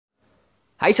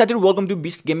High साथीहरु welcome to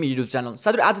beast game YouTube channel.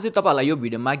 साथीहरु आज चाहिँ तपाईहरुलाई यो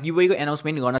भिडियोमा गिभअवेको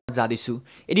एनाउन्समेन्ट गर्न जाँदैछु।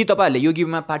 यदि तपाईहरुले यो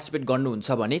गिभमा पार्टिसिपेट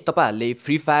गर्नुहुन्छ भने तपाईहरुले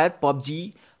free fire,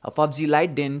 PUBG light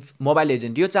then mobile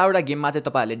legend यो चारवटा गेममा चाहिँ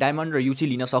तपाईहरुले डायमन्ड र युसी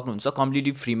लिन सक्नुहुन्छ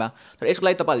कम्प्लिटली फ्रीमा। तर यसको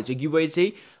लागि तपाईहरुले चाहिँ गिभअवे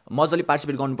चाहिँ मजाले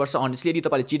पार्टिसिपेट गर्नुपर्छ। अनेस्टली यदि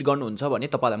तपाईले चिट गर्नुहुन्छ भने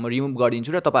तपाईहरुलाई म रिमुभ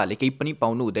गरिदिन्छु र तपाईहरुले केही पनि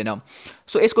पाउनु हुँदैन।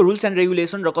 सो यसको रुल्स एन्ड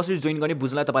रेगुलेसन र कसरी जोइन गर्ने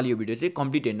बुझ्नलाई तपाईले यो भिडियो चाहिँ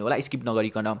कम्प्लिट हेर्नु होला स्किप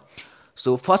नगरिकन।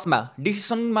 सो फर्स्टमा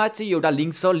डिस्क्रिप्सनमा चाहिँ एउटा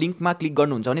लिङ्क छ, लिङ्कमा क्लिक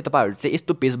गर्नुहुन्छ भने तपाईहरु चाहिँ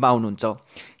यस्तो पेजमा आउनुहुन्छ।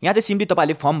 यहाँ चाहिँ सिम्पली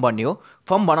तपाईले फर्म भर्ने हो।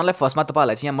 फर्म भर्नलाई फर्स्टमा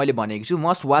तपाईहरुलाई चाहिँ यहाँ मैले भनेको छु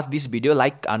must watch this video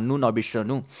like हान्नु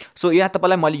नबिर्सनु। सो यहाँ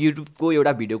तपाईलाई मैले युट्युबको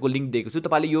एउटा भिडियोको लिङ्क दिएको छु।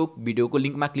 तपाईले यो भिडियोको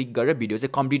लिङ्कमा क्लिक गरेर भिडियो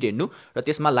चाहिँ कम्प्लिट हेर्नु र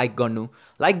त्यसमा लाइक गर्नु।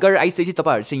 लाइक गरेर आइसकेपछि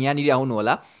तपाईहरु चाहिँ यहाँनिर आउनु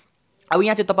होला। अब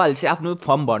यहाँ चाहिँ तपाईहरुले चाहिँ आफ्नो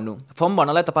फर्म भर्नु। फर्म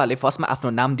भर्नलाई तपाईहरुले फर्स्टमा आफ्नो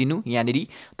नाम दिनु। यहाँनिर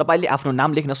तपाईले आफ्नो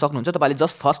नाम लेख्न सक्नुहुन्छ। तपाईले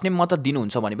जस्ट फर्स्ट नेम मात्र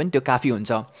दिनुहुन्छ भने पनि त्यो काफी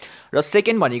हुन्छ। र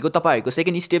सेकेन्ड भनेको तपाईहरुको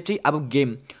सेकेन्ड स्टेप चाहिँ अब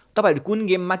गेम तपाईहरु कुन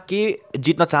गेममा के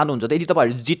जित्न चाहनुहुन्छ त। यदि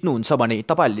तपाईहरु जित्नुहुन्छ भने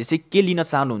तपाईहरुले चाहिँ के लिन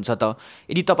चाहनुहुन्छ त।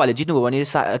 यदि तपाईहरुले जित्नुभयो भने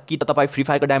कि त तपाई फ्री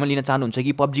फायरको डायमन्ड लिन चाहनुहुन्छ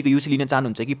कि पबजीको युसी लिन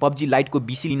चाहनुहुन्छ कि पबजी लाइटको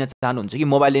बीसी लिन चाहनुहुन्छ कि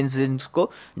मोबाइल लेजेन्ड्सको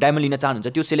डायमन्ड लिन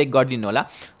चाहनुहुन्छ त्यो सिलेक्ट गरिदिनु होला।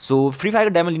 सो फ्री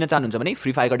फायरको डायमन्ड लिन चाहनुहुन्छ भने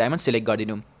फ्री फायरको डायमन्ड सिलेक्ट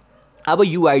गरिदिनु। अब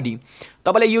युआइडी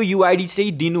तपाईले यो युआइडी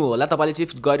चाहिँ दिनु होला। तपाईले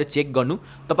चाहिँ गएर चेक गर्नु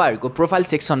तपाईहरुको प्रोफाइल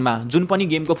सेक्सनमा जुन पनि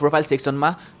गेमको प्रोफाइल सेक्सनमा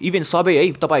इभन सबै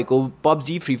है तपाईको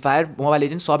PUBG free fire mobile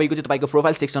legend सबैको चाहिँ तपाईको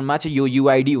प्रोफाइल सेक्सनमा चाहिँ यो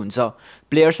युआइडी हुन्छ।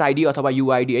 प्लेयर्स आइडी अथवा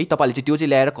युआइडी है तपाईले चाहिँ त्यो चाहिँ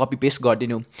ल्याएर कपी पेस्ट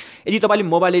गरिदिनु। यदि तपाईले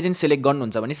मोबाइल लेजेन्ड सिलेक्ट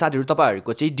गर्नुहुन्छ भने साथीहरु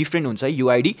तपाईहरुको चाहिँ डिफ्रेन्ट हुन्छ है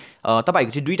युआइडी।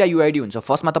 तपाईको चाहिँ दुईटा युआइडी हुन्छ।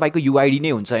 फर्स्टमा तपाईको युआइडी नै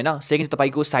हुन्छ हैन। सेकेन्ड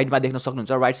तपाईको साइडमा देख्न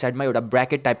सक्नुहुन्छ राइट साइडमा एउटा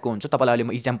ब्र्याकेट टाइपको हुन्छ। तपाईलाई अहिले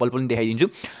म एक्जाम्पल पनि देखाइदिन्छु।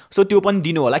 सो त्यो पनि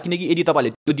दिनु होला किनकि यदि तपाईले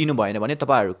त्यो दिनु भएन भने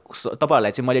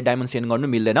तपाईहरुलाई चाहिँ मैले डायमन्ड सेन्ड गर्नु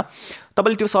मिल्दैन।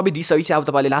 तपाईले त्यो सबै दिइसकेपछि अब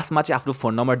तपाईले लास्टमा चाहिँ आफ्नो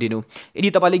फोन नम्बर दिनु। यदि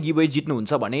तपाईले गिभअवे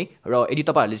जित्नुहुन्छ भने र यदि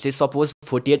तपाईहरुले चाहिँ सपोज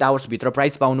 48 आवर्स भित्र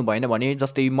प्राइज पाउनु भएन भने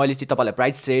जस्तै मैले चाहिँ तपाईलाई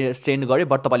प्राइज सेन्ड गरे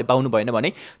बट तपाईले पाउनु भएन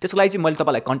भने त्यसको लागि चाहिँ मैले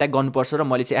तपाईलाई कन्ट्याक्ट गर्नुपर्छ र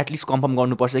मैले चाहिँ एटलिस्ट कन्फर्म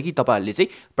गर्नुपर्छ कि तपाईहरुले चाहिँ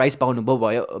प्राइज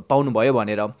पाउनुभयो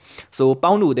भनेर। सो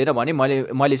पाउनु हुँदैन भने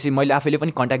मैले आफैले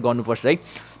पनि कन्ट्याक्ट गर्नुपर्छ है।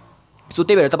 सो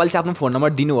त्यही भएर तपाईले चाहिँ आफ्नो फोन नम्बर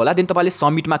दिनु होला। देन तपाईले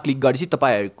सबमिटमा क्लिक गरेपछि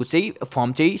तपाईहरुको चाहिँ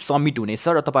फर्म चाहिँ सबमिट हुनेछ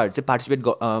र तपाईहरु चाहिँ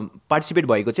पार्टिसिपेट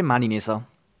भएको चाहिँ मानिनेछ।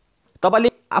 तपाईले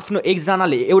आफ्नो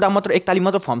एकजनाले एउटा मात्र एकताली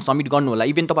मात्र फर्म सबमिट गर्नु होला।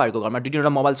 इभन तपाईहरुको घरमा दुई तीनवटा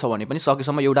मोबाइल छ भने पनि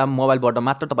सकेसम्म एउटा मोबाइलबाट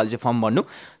मात्र तपाईले चाहिँ फर्म भर्नु।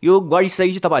 यो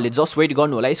गरिसकेपछि तपाईहरुले जस्ट वेट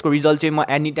गर्नु होला। यसको रिजल्ट चाहिँ म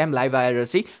एनी टाइम लाइभ आएर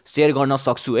चाहिँ शेयर गर्न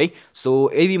सक्छु है।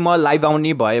 सो यदि म लाइभ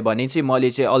आउने भयो भने चाहिँ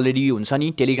मैले चाहिँ अलरेडी हुन्छ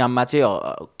नि टेलिग्राममा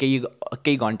चाहिँ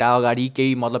केही घण्टा अगाडि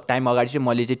केही मतलब टाइम अगाडि चाहिँ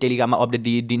मैले चाहिँ टेलिग्राममा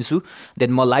अपडेट दिन्छु।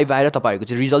 देन म लाइभ आएर तपाईहरुको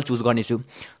चाहिँ रिजल्ट चुज गर्नेछु।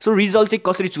 सो रिजल्ट चाहिँ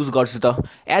कसरी चुज गर्छु त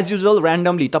एज युजुअल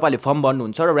र्यान्डमली तपाईले फर्म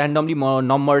भर्नुहुन्छ र र्यान्डमली म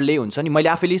नम्बरले हुन्छ नि मैले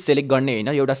आफैले सेलेक्ट गर्ने हैन।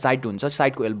 एउटा साइट हुन्छ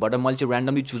साइटको हेल्पबाट मैले चाहिँ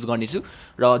र्यान्डमली चुज गर्नेछु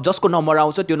र जसको नम्बर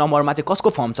आउँछ त्यो नम्बरमा चाहिँ कसको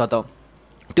फर्म छ त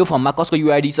त्यो फर्ममा कसको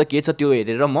युआइडी छ के छ त्यो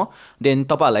हेरेर म देन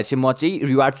तपाईहरुलाई चाहिँ म चाहिँ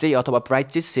रिवार्ड चाहिँ अथवा प्राइज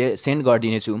चाहिँ सेन्ड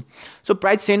गरिदिनेछु। सो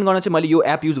प्राइज सेन्ड गर्न चाहिँ मैले यो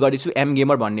एप युज गर्दैछु एम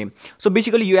गेमर भन्ने। सो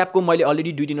बेसिकली यो एपको मैले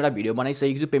अलरेडी 2-3 वटा भिडियो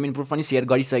बनाइसकेको छु। पेमेन्ट प्रुफ पनि सेयर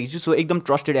गरिसकेको छु। सो एकदम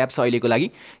ट्रस्टेड एप छ अहिलेको लागि।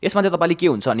 यसमा चाहिँ तपाईले के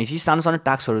हुन्छ भनेपछि सानो सानो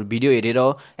टास्कहरु भिडियो हेरेर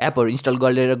एपहरु इन्स्टल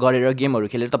गरेर गेमहरु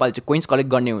खेलेर तपाईले चाहिँ कोइन्स कलेक्ट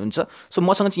गर्ने हुन्छ। सो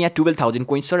मसँग चाहिँ यहाँ 12000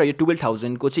 कोइन्स छ र यो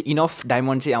 12000 को चाहिँ इनफ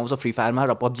डायमन्ड चाहिँ आउँछ फ्री फायरमा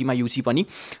र पबजीमा युसी पनि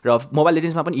र मोबाइल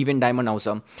लेजेन्ड्समा पनि इभेन्ट डायमन्ड आउँछ।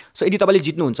 सो यदि तपाईले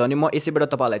जित्नुहुन्छ भने म यसैबाट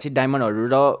तपाईलाई चाहिँ डायमन्डहरु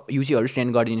र युसीहरु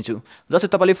सेन्ड गरिदिन्छु। जस्तै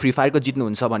तपाईले फ्री फायरको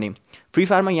जित्नुहुन्छ भने फ्री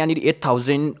फायरमा यहाँनिर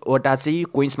 8000 वटा चाहिँ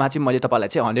कोइन्समा चाहिँ मैले तपाईलाई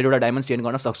चाहिँ 100 वटा डायमन्ड सेन्ड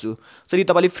गर्न सक्छु। सो यदि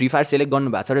तपाईले फ्री फायर सेलेक्ट गर्नु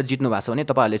भएको छ र जित्नु भएको छ भने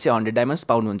तपाईहरुले चाहिँ 100 डायमन्ड्स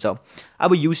पाउनुहुन्छ।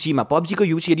 अब युसीमा पबजीको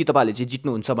युसी यदि तपाईले चाहिँ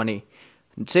जित्नुहुन्छ भने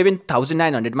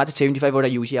 7900 मा चाहिँ 75 वटा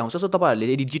युसी आउँछ। सो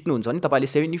तपाईहरुले यदि जित्नुहुन्छ भने तपाईले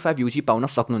 75 युसी पाउन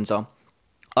सक्नुहुन्छ।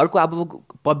 अर्को अब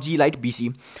पबजी लाइट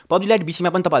बीसीमा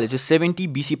पनि तपाईले चाहिँ 70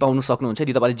 बीसी पाउन सक्नुहुन्छ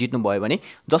यदि तपाईले जित्नु भयो भने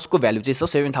जसको भ्यालु चाहिँ छ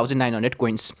 7900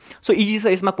 कोइन्स। सो इजी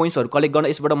छ यसमा कोइन्सहरु कलेक्ट गर्न।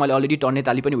 यसबाट मैले अलरेडी टर्ने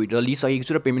ताली पनि विड्रल लिइसकेको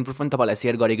छु र पेमेन्ट प्रुफ पनि तपाईलाई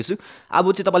शेयर गरेको छु।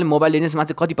 अब चाहिँ तपाईले मोबाइल लेजेन्ड्समा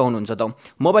चाहिँ कति पाउनुहुन्छ त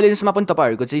मोबाइल लेजेन्ड्समा पनि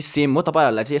तपाईहरुको चाहिँ सेम हो।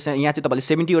 तपाईहरुलाई चाहिँ यहाँ चाहिँ तपाईले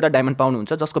 70 वटा डायमन्ड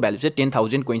पाउनुहुन्छ जसको भ्यालु चाहिँ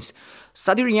 10000 कोइन्स।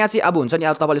 साथीहरु यहाँ चाहिँ अब हुन्छ नि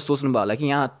अब तपाईले सोच्नु भयो होला कि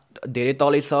यहाँ धेरै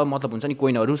तलै छ मतलब हुन्छ नि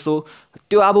कोइनहरु। सो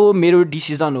त्यो अब मेरो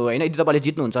डिसिजन हो हैन। यदि तपाईले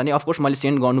जित्नुहुन्छ भने अफ कोर्स मैले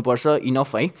सेन्ड गर्नुपर्छ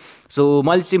इनफ है। सो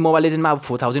मैले चाहिँ मोबाइल लेजेन्डमा अब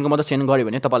 4000 को मात्र सेन्ड गरे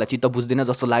भने तपाईलाई चित्त बुझ्दैन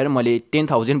जस्तो लागेर मैले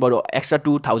 10000 बरु एक्स्ट्रा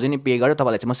 2000 पे गरेर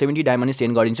तपाईलाई चाहिँ म 70 डायमन्ड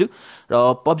सेन्ड गरिन्छु। र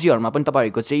पबजीहरुमा पनि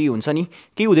तपाईहरुको चाहिँ हुन्छ नि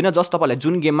के हुँदैन जस्ट तपाईलाई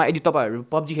जुन गेममा यदि तपाईहरु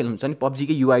पबजी खेल्नुहुन्छ नि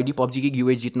पबजीकै युआइडी पबजीकै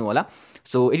गिभअवे जित्नु होला।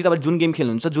 सो यदि तपाईले जुन गेम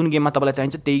खेल्नुहुन्छ जुन गेममा तपाईलाई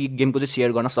चाहिन्छ त्यही गेमको चाहिँ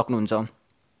शेयर गर्न सक्नुहुन्छ।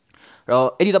 र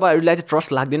यदि तपाईहरुलाई चाहिँ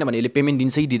ट्रस्ट लाग्दैन भने यसले पेमेन्ट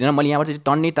दिन्छ कि दिँदैन मैले यहाँबाट चाहिँ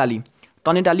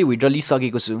टन्ने ताली विड्रल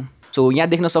लिइसकेको छु। सो यहाँ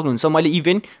देख्न सक्नुहुन्छ मैले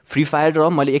इभेन फ्री फायर र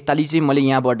मैले एकताली चाहिँ मैले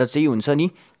यहाँबाट चाहिँ हुन्छ नि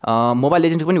मोबाइल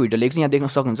लेजेन्डको पनि भिडियो लेख्छु, यहाँ देख्न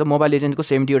सक्नुहुन्छ। मोबाइल लेजेन्डको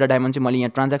 70 वटा डायमन्ड चाहिँ मैले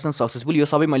यहाँ ट्रान्ज्याक्सन सक्सेसफुल यो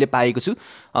सबै मैले पाएको छु।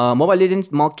 मोबाइल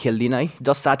लेजेन्ड म खेल्दिनँ है,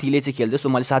 जस्ट साथीले चाहिँ खेल्थ्यो, सो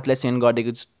मैले साथीलाई सेन्ड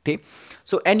गरिदिएको थिएँ।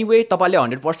 सो एनिवे तपाईँले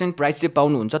 100% प्राइस चाहिँ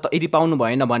पाउनुहुन्छ। त यदि पाउनु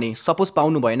भएन भने, सपोज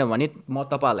पाउनु भएन भने म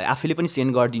तपाईँहरूलाई आफैले पनि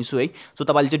सेन्ड गरिदिन्छु है। सो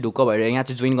तपाईँले चाहिँ ढुक्क भएर यहाँ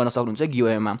चाहिँ जोइन गर्न सक्नुहुन्छ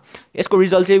गिभअवेमा। यसको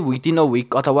रिजल्ट चाहिँ विदिन अ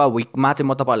विक अथवा विकमा चाहिँ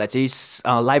म तपाईँहरूलाई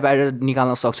चाहिँ लाइभ आएर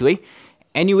निकाल्न सक्छु है।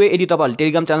 एनिवे यदि तपाईँहरूले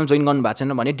टेलिग्राम च्यानल जोइन गर्नु भएको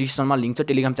छैन भने डिस्क्रिप्सनमा लिङ्क छ,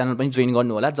 टेलिग्राम च्यानल पनि जोइन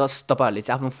गर्नु होला। जस्ट तपाईँहरूले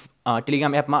चाहिँ आफ्नो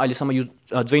टेलिग्राम एपमा अहिलेसम्म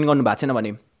जोइन गर्नु भएको छैन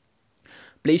भने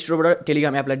प्ले स्टोरबाट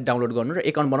टेलिग्राम एपलाई डाउनलोड गर्नु र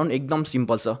एकाउन्ट बनाउनु एकदम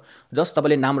सिम्पल छ। जस्ट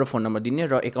तपाईँले नाम र फोन नम्बर दिने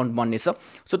र एकाउन्ट बन्नेछ।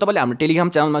 सो तपाईँले हाम्रो टेलिग्राम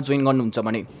च्यानलमा जोइन गर्नुहुन्छ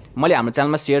भने मैले हाम्रो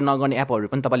च्यानलमा सेयर नगर्ने एपहरू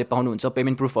पनि तपाईँले पाउनुहुन्छ,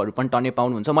 पेमेन्ट प्रुफहरू पनि टन्नै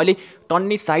पाउनुहुन्छ। मैले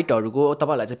टन्नै साइटहरूको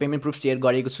तपाईँहरूलाई चाहिँ पेमेन्ट प्रुफ सेयर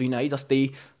गरेको छुइनँ है। जस्तै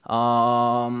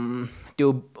त्यो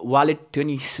वालेट थियो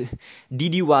नि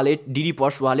DD wallet, DD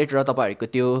purse wallet र तपाईँहरूको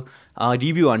त्यो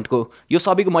रिभ्यू हन्टको यो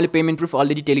सबैको मैले पेमेन्ट प्रुफ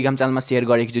अलरेडी टेलिग्राम च्यानलमा सेयर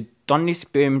गरेको छु। टन्नै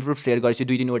पेमेन्ट प्रुफ सेयर गरेको छु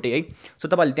 2-3 वटै है। सो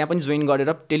तपाईँहरूले त्यहाँ पनि जोइन गरेर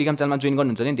टेलिग्राम च्यानलमा जोइन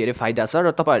गर्नुहुन्छ भने धेरै फाइदा छ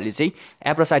र तपाईँहरूले चाहिँ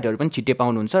एप र साइटहरू पनि छिट्टै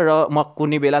पाउनुहुन्छ र म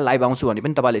कुनै बेला लाइभ आउँछु भने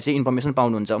पनि तपाईँहरूले चाहिँ इन्फर्मेसन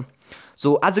पाउनुहुन्छ। सो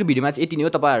आजको भिडियोमा चाहिँ यति नै हो।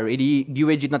 तपाईँहरू यदि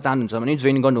गिभअवे जित्न चाहनुहुन्छ भने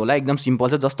जोइन गर्नु होला, एकदम सिम्पल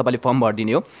छ। जस्ट तपाईँले फर्म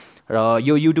भरिदिने हो र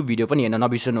यो युट्युब भिडियो पनि हेर्न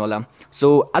नबिर्सनु होला। सो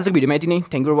आजको भिडियोमा यति नै।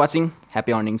 Thank you for watching.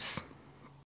 Happy earnings.